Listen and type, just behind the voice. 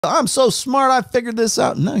I'm so smart, I figured this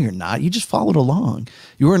out. No, you're not. You just followed along.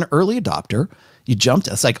 You were an early adopter. You jumped.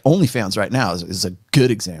 It's like OnlyFans right now is a good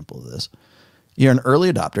example of this. You're an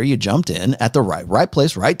early adopter. You jumped in at the right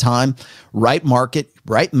place, right time, right market,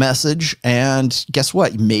 right message. And guess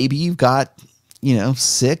what? Maybe you've got,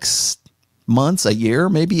 6 months, a year,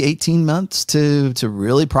 maybe 18 months to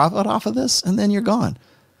really profit off of this. And then you're gone.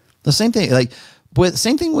 The same thing,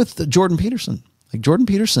 same thing with Jordan Peterson. Like Jordan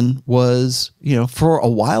Peterson was, for a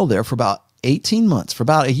while there, for about 18 months, for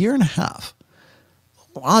about a year and a half,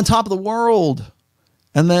 on top of the world.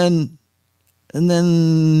 And then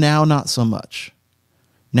now not so much.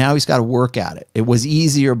 Now he's got to work at it. It was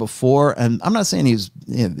easier before. And I'm not saying he was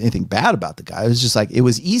anything bad about the guy. It was just like, it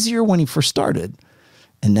was easier when he first started.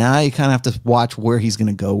 And now you kind of have to watch where he's going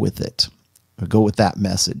to go with it. Or go with that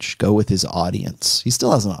message. Go with his audience. He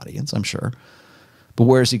still has an audience, I'm sure. But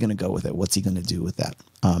where is he going to go with it? What's he going to do with that?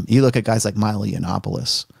 You look at guys like Milo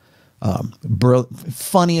Yiannopoulos.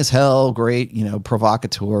 Funny as hell, great,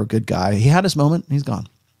 provocateur, good guy. He had his moment, he's gone.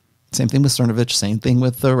 Same thing with Cernovich, same thing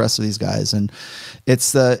with the rest of these guys. And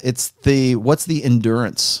what's the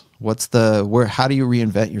endurance? How do you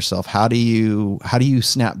reinvent yourself? How do you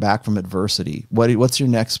snap back from adversity? What's your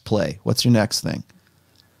next play? What's your next thing?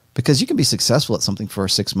 Because you can be successful at something for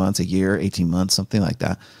 6 months, a year, 18 months, something like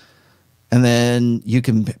that. And then you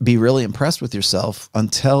can be really impressed with yourself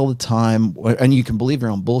until the time, and you can believe your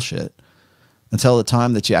own bullshit until the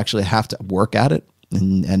time that you actually have to work at it.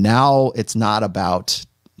 And now it's not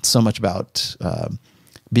so much about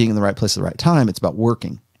being in the right place at the right time. It's about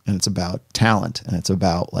working, and it's about talent, and it's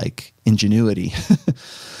about like ingenuity.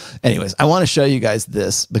 Anyways, I want to show you guys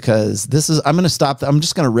this because I'm going to stop. I'm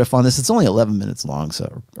just going to riff on this. It's only 11 minutes long,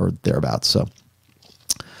 or thereabouts. So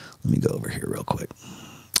let me go over here real quick.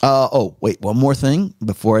 Oh, wait, one more thing.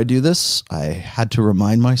 Before I do this, I had to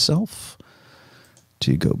remind myself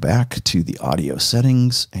to go back to the audio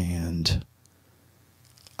settings, and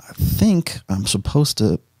I think I'm supposed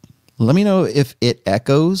to, let me know if it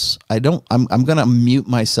echoes. I'm going to mute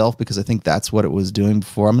myself because I think that's what it was doing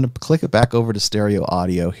before. I'm going to click it back over to stereo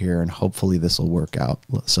audio here, and hopefully this will work out.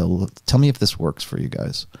 So tell me if this works for you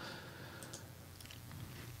guys.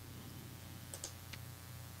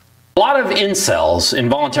 A lot of incels,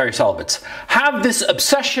 involuntary celibates, have this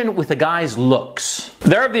obsession with a guy's looks.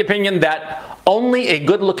 They're of the opinion that only a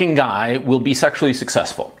good-looking guy will be sexually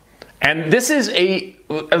successful. And this is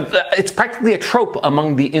it's practically a trope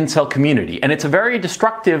among the incel community, and it's a very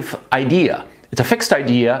destructive idea. It's a fixed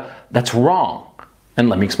idea that's wrong. And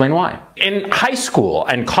let me explain why. In high school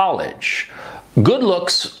and college, good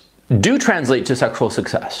looks do translate to sexual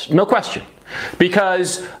success, no question.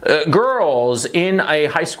 Because girls in a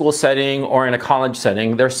high school setting or in a college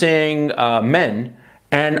setting, they're seeing men,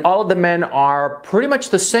 and all of the men are pretty much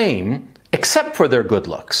the same except for their good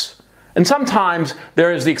looks. And sometimes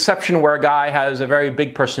there is the exception where a guy has a very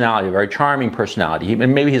big personality, a very charming personality,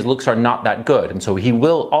 and maybe his looks are not that good, and so he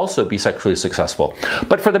will also be sexually successful.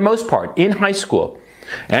 But for the most part, in high school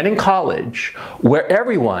and in college, where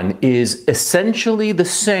everyone is essentially the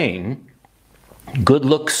same, good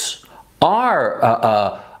looks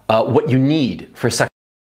are what you need for sex.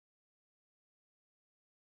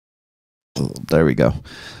 There we go.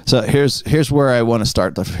 So here's where I want to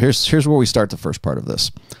start. Here's where we start the first part of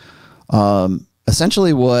this.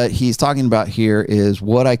 Essentially, what he's talking about here is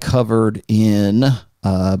what I covered in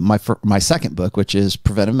my second book, which is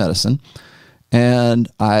Preventive Medicine, and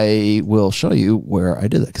I will show you where I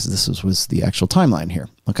did that because this was the actual timeline here.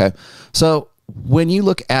 Okay, so when you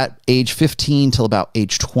look at age 15 till about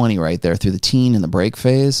age 20, right there through the teen and the break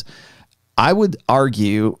phase, I would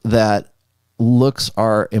argue that looks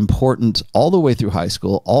are important all the way through high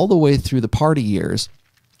school, all the way through the party years,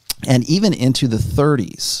 and even into the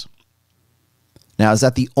 30s. Now, is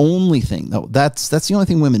that the only thing? No, that's the only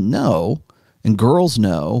thing women know and girls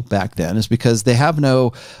know back then, is because they have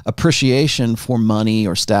no appreciation for money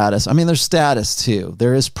or status. I mean, there's status too.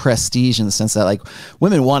 There is prestige in the sense that like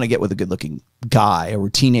women want to get with a good looking guy,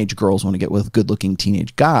 or teenage girls want to get with good looking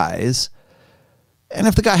teenage guys. And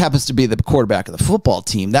if the guy happens to be the quarterback of the football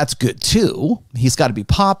team, that's good too. He's got to be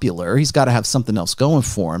popular. He's got to have something else going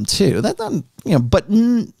for him too. But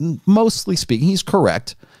mostly speaking, he's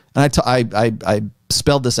correct. And I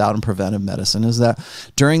spelled this out in Preventive Medicine, is that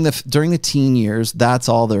during the teen years, that's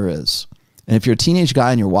all there is. And if you're a teenage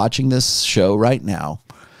guy and you're watching this show right now,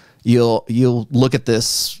 you'll look at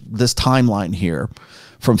this timeline here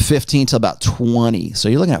from 15 to about 20. So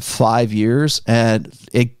you're looking at 5 years, and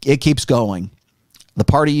it keeps going. The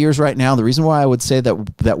party years right now, the reason why I would say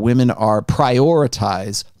that women are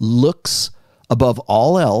prioritize looks above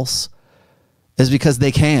all else is because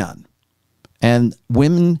they can. And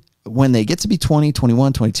women, when they get to be 20,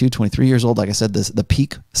 21, 22, 23 years old, like I said, the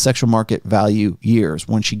peak sexual market value years,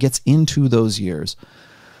 when she gets into those years,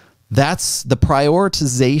 that's the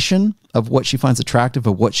prioritization of what she finds attractive,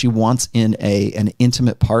 of what she wants in an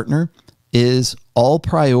intimate partner, is all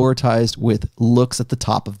prioritized with looks at the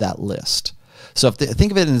top of that list. So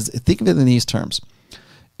think of it in these terms.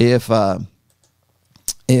 If a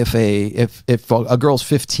girl's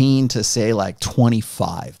 15 to say like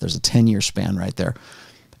 25, there's a 10-year span right there.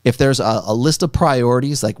 If there's a list of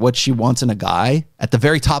priorities, like what she wants in a guy, at the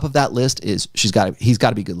very top of that list is he's got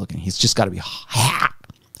to be good looking. He's just got to be hot,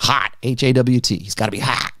 H-A-W-T. He's got to be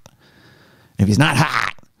hot. And if he's not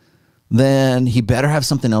hot, then he better have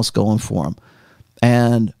something else going for him.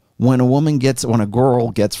 And when a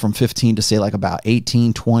girl gets from 15 to say like about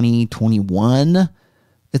 18, 20, 21,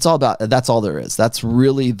 it's all about, that's all there is. That's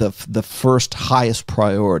really the first highest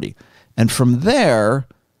priority. And from there,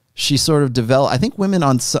 she sort of developed, I think women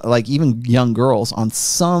like even young girls on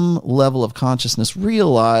some level of consciousness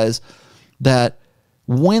realize that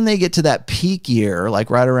when they get to that peak year, like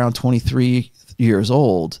right around 23 years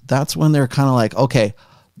old, that's when they're kind of like, okay,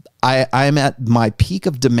 I'm at my peak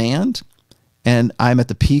of demand and I'm at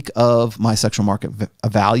the peak of my sexual market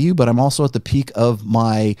value, but I'm also at the peak of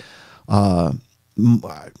my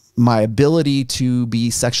ability to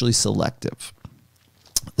be sexually selective.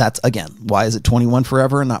 That's, again, why is it 21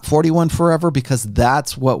 forever and not 41 forever? Because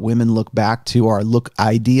that's what women look back to or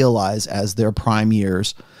idealize as their prime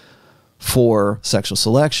years for sexual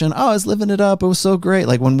selection. Oh, I was living it up. It was so great.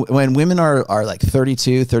 Like when women are like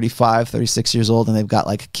 32, 35, 36 years old and they've got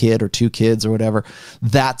like a kid or two kids or whatever,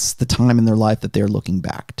 that's the time in their life that they're looking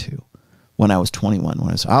back to. When I was 21,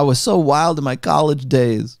 I was so wild in my college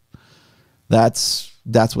days. That's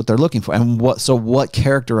what they're looking for. And what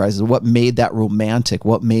characterizes, what made that romantic?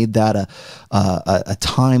 What made that a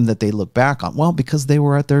time that they look back on? Well, because they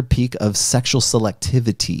were at their peak of sexual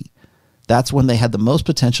selectivity. That's when they had the most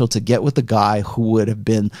potential to get with the guy who would have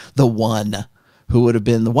been the one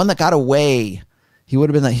that got away. He would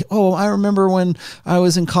have been like, oh, I remember when I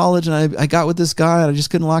was in college and I got with this guy and I just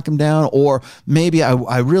couldn't lock him down. Or maybe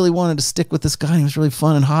I really wanted to stick with this guy. And he was really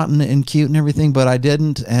fun and hot and cute and everything, but I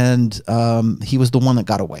didn't. And he was the one that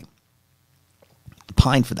got away.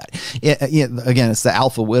 Pine for that. Again, it's the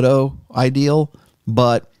alpha widow ideal,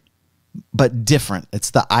 but different.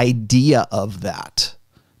 It's the idea of that.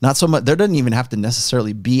 Not so much, there doesn't even have to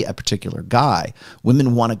necessarily be a particular guy.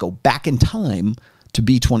 Women want to go back in time to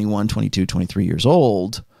be 21, 22, 23 years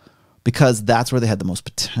old because that's where they had the most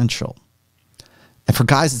potential. And for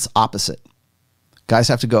guys, it's opposite. Guys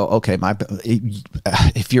have to go, okay,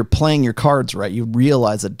 if you're playing your cards right, you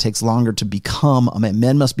realize that it takes longer to become,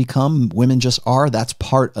 men must become, women just are. That's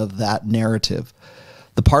part of that narrative.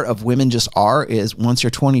 The part of women just are is once you're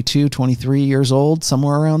 22, 23 years old,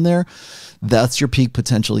 somewhere around there, that's your peak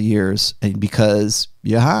potential years. And because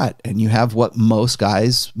you're hot and you have what most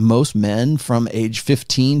men from age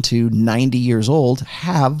 15 to 90 years old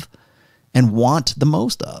have and want the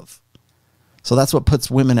most of. So that's what puts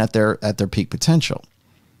women at their peak potential.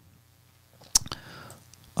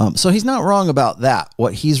 So he's not wrong about that.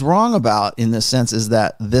 What he's wrong about in this sense is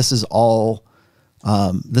that this is all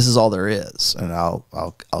there is. And I'll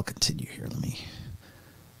continue here.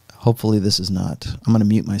 Hopefully this is not, I'm going to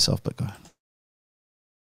mute myself, but go ahead.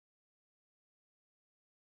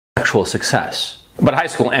 Sexual success. But high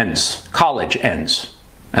school ends, college ends.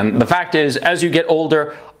 And the fact is, as you get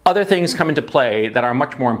older, other things come into play that are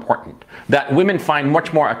much more important, that women find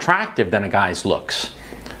much more attractive than a guy's looks.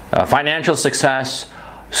 Financial success,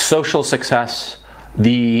 social success,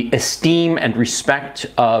 the esteem and respect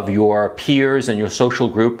of your peers and your social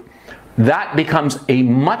group, that becomes a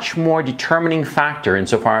much more determining factor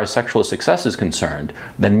insofar as sexual success is concerned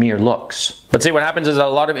than mere looks. But see, what happens is that a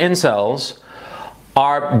lot of incels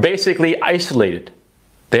are basically isolated.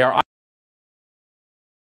 They are. All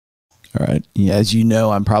right. Yeah, as you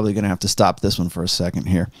know, I'm probably going to have to stop this one for a second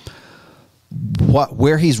here.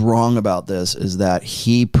 Where he's wrong about this is that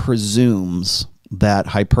he presumes that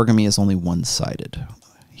hypergamy is only one-sided.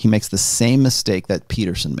 He makes the same mistake that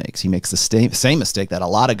Peterson makes. He makes the same mistake that a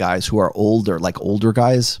lot of guys who are older, like older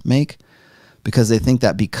guys, make, because they think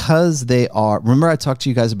that because they are, remember I talked to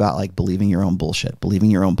you guys about like believing your own bullshit, believing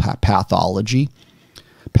your own pathology,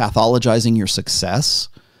 pathologizing your success.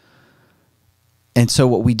 And so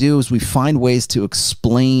what we do is we find ways to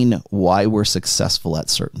explain why we're successful at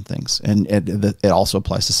certain things. And it also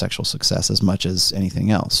applies to sexual success as much as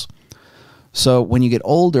anything else. So when you get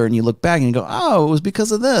older and you look back and you go, oh, it was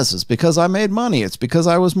because of this. It's because I made money. It's because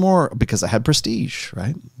I was because I had prestige,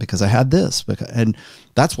 right? Because I had this. And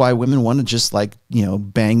that's why women want to just like, you know,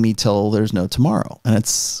 bang me till there's no tomorrow. And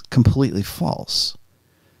it's completely false.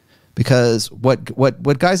 Because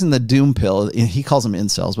what guys in the doom pill, he calls them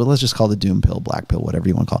incels, but let's just call the doom pill, black pill, whatever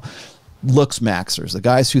you want to call it, looks maxers. The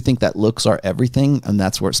guys who think that looks are everything and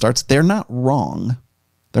that's where it starts. They're not wrong.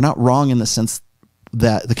 They're not wrong in the sense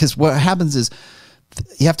that, because what happens is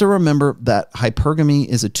you have to remember that hypergamy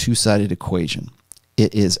is a two-sided equation.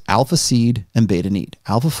 It is alpha seed and beta need.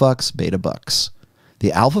 Alpha fucks, beta bucks.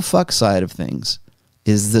 The alpha fuck side of things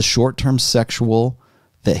is the short-term sexual,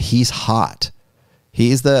 that he's hot.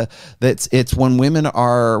 It's when women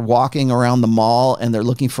are walking around the mall and they're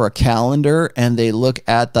looking for a calendar and they look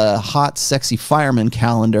at the hot, sexy fireman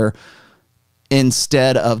calendar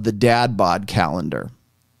instead of the dad bod calendar.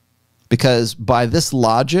 Because by this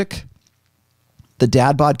logic, the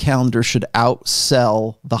dad bod calendar should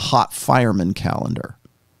outsell the hot fireman calendar.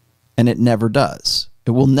 And it never does.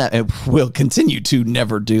 It will continue to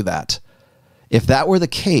never do that. If that were the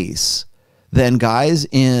case, then guys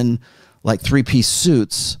in like three-piece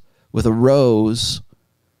suits with a rose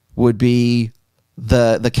would be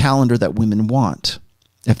the calendar that women want.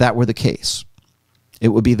 If that were the case, it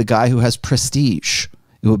would be the guy who has prestige.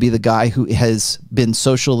 It would be the guy who has been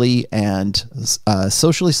socially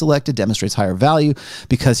selected, demonstrates higher value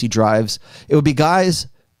because he drives. It would be guys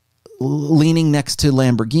leaning next to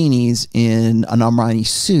Lamborghinis in an Armani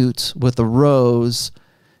suit with a rose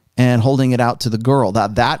and holding it out to the girl.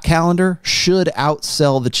 That calendar should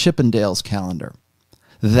outsell the Chippendales calendar.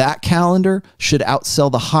 That calendar should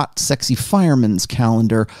outsell the hot, sexy fireman's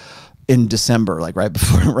calendar in December, like right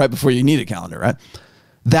before you need a calendar, right?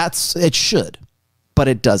 It should. But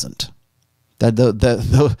it doesn't. They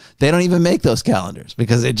don't even make those calendars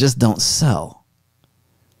because they just don't sell.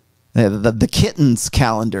 The kittens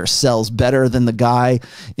calendar sells better than the guy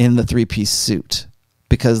in the three-piece suit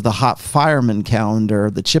because the hot fireman calendar,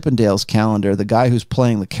 the Chippendales calendar, the guy who's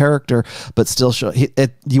playing the character but still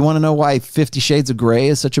you want to know why 50 Shades of Grey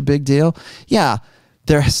is such a big deal? Yeah,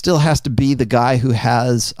 there still has to be the guy who he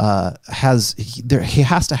has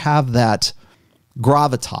to have that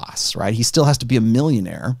gravitas, right? He still has to be a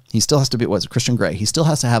millionaire. He still has to be, Christian Grey. He still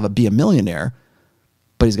has to be a millionaire,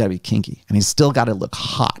 but he's got to be kinky and he's still got to look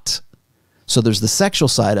hot. So there's the sexual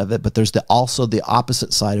side of it, but there's also the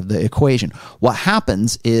opposite side of the equation. What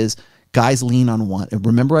happens is guys lean on one. And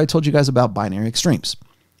remember I told you guys about binary extremes.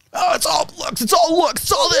 Oh, it's all looks. It's all looks.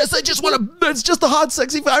 It's all this. It's just the hot,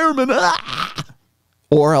 sexy fireman. Ah!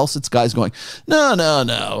 Or else it's guys going,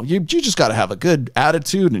 no. You just got to have a good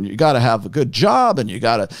attitude and you got to have a good job and you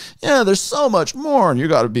got to, there's so much more. And you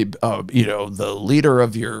got to be, the leader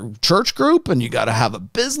of your church group and you got to have a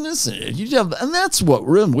business and that's what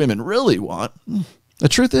women really want. The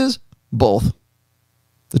truth is both.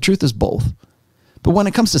 The truth is both. But when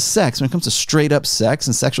it comes to sex, when it comes to straight up sex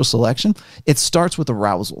and sexual selection, it starts with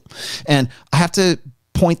arousal. And I have to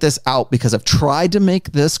point this out because I've tried to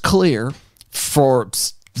make this clear for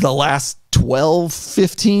the last 12,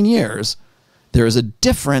 15 years. There is a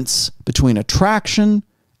difference between attraction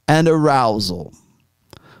and arousal.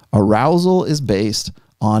 Arousal is based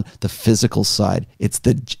on the physical side. It's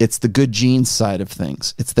the good genes side of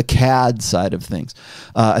things. It's the CAD side of things.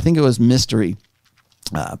 I think it was Mystery,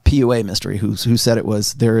 PUA Mystery, who said it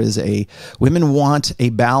was, women want a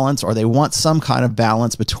balance, or they want some kind of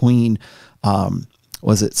balance between,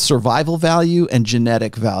 survival value and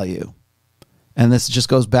genetic value. And this just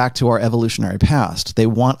goes back to our evolutionary past. They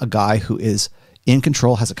want a guy who is in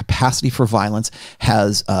control, has a capacity for violence,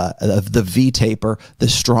 has the V-taper, the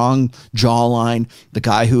strong jawline, the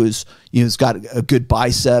guy who's got a good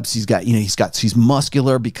biceps. He's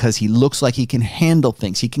muscular because he looks like he can handle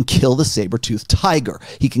things. He can kill the saber-toothed tiger.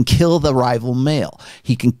 He can kill the rival male.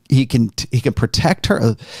 He can protect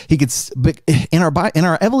her. In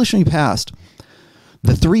our evolutionary past,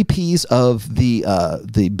 the 3 P's of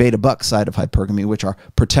the beta buck side of hypergamy, which are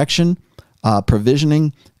protection,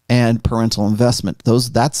 provisioning, and parental investment.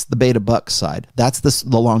 That's the beta buck side. That's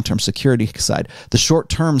the long-term security side. The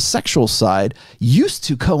short-term sexual side used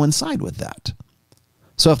to coincide with that.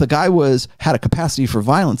 So if the guy had a capacity for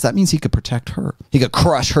violence, that means he could protect her. He could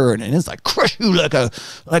crush her, and it's like crush you like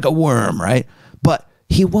a worm, right? But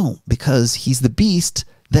he won't, because he's the beast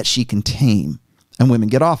that she can tame. And women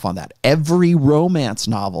get off on that. Every romance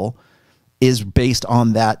novel is based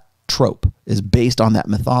on that trope, is based on that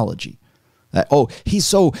mythology.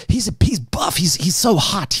 He's buff. He's so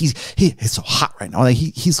hot. He's so hot right now.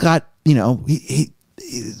 He's got,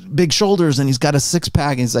 he's big shoulders and he's got a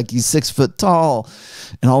 6-pack and he's 6 foot tall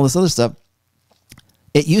and all this other stuff.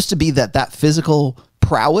 it used to be that physical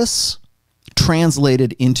prowess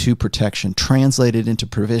translated into protection, translated into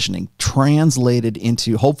provisioning, translated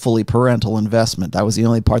into hopefully parental investment. That was the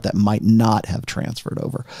only part that might not have transferred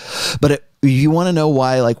over. But you want to know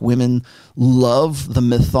why like women love the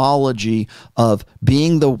mythology of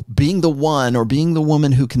being the one or being the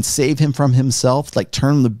woman who can save him from himself, like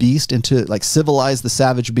turn the beast into, like, civilize the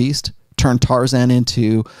savage beast, turn Tarzan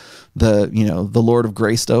into the Lord of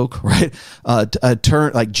Greystoke, right?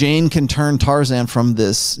 Turn, like, Jane can turn Tarzan from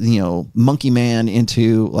this, monkey man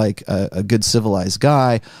into like a good civilized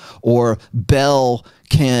guy, or Belle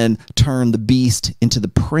can turn the beast into the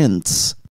prince.